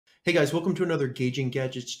Hey guys, welcome to another Gauging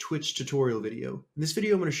Gadgets Twitch tutorial video. In this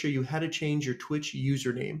video, I'm going to show you how to change your Twitch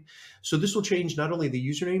username. So this will change not only the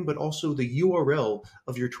username, but also the URL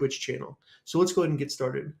of your Twitch channel. So let's go ahead and get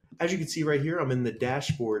started. As you can see right here, I'm in the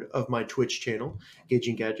dashboard of my Twitch channel,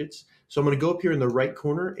 Gauging Gadgets. So I'm going to go up here in the right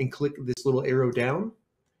corner and click this little arrow down,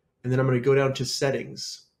 and then I'm going to go down to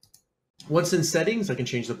settings. Once in settings, I can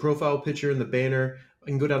change the profile picture and the banner. I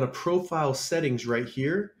can go down to profile settings right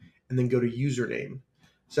here, and then go to username.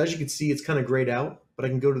 So as you can see, it's kind of grayed out, but I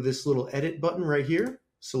can go to this little edit button right here,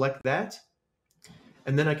 select that,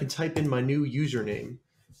 and then I can type in my new username.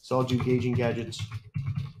 So I'll do Gauging Gadgets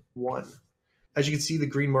 1. As you can see, the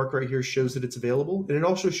green mark right here shows that it's available, and it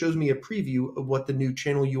also shows me a preview of what the new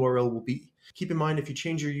channel URL will be. Keep in mind, if you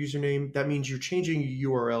change your username, that means you're changing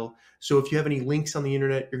your URL. So if you have any links on the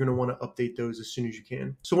internet, you're going to want to update those as soon as you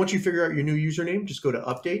can. So once you figure out your new username, just go to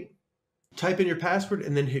Update, type in your password,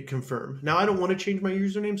 and then hit confirm. Now, I don't want to change my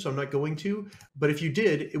username, so I'm not going to, but if you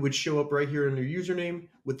did, it would show up right here in your username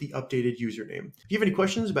with the updated username. If you have any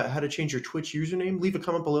questions about how to change your Twitch username, leave a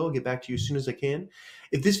comment below. I'll get back to you as soon as I can.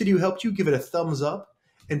 If this video helped you, give it a thumbs up,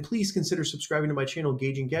 and please consider subscribing to my channel,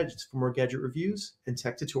 Gauging Gadgets, for more gadget reviews and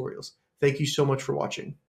tech tutorials. Thank you so much for watching.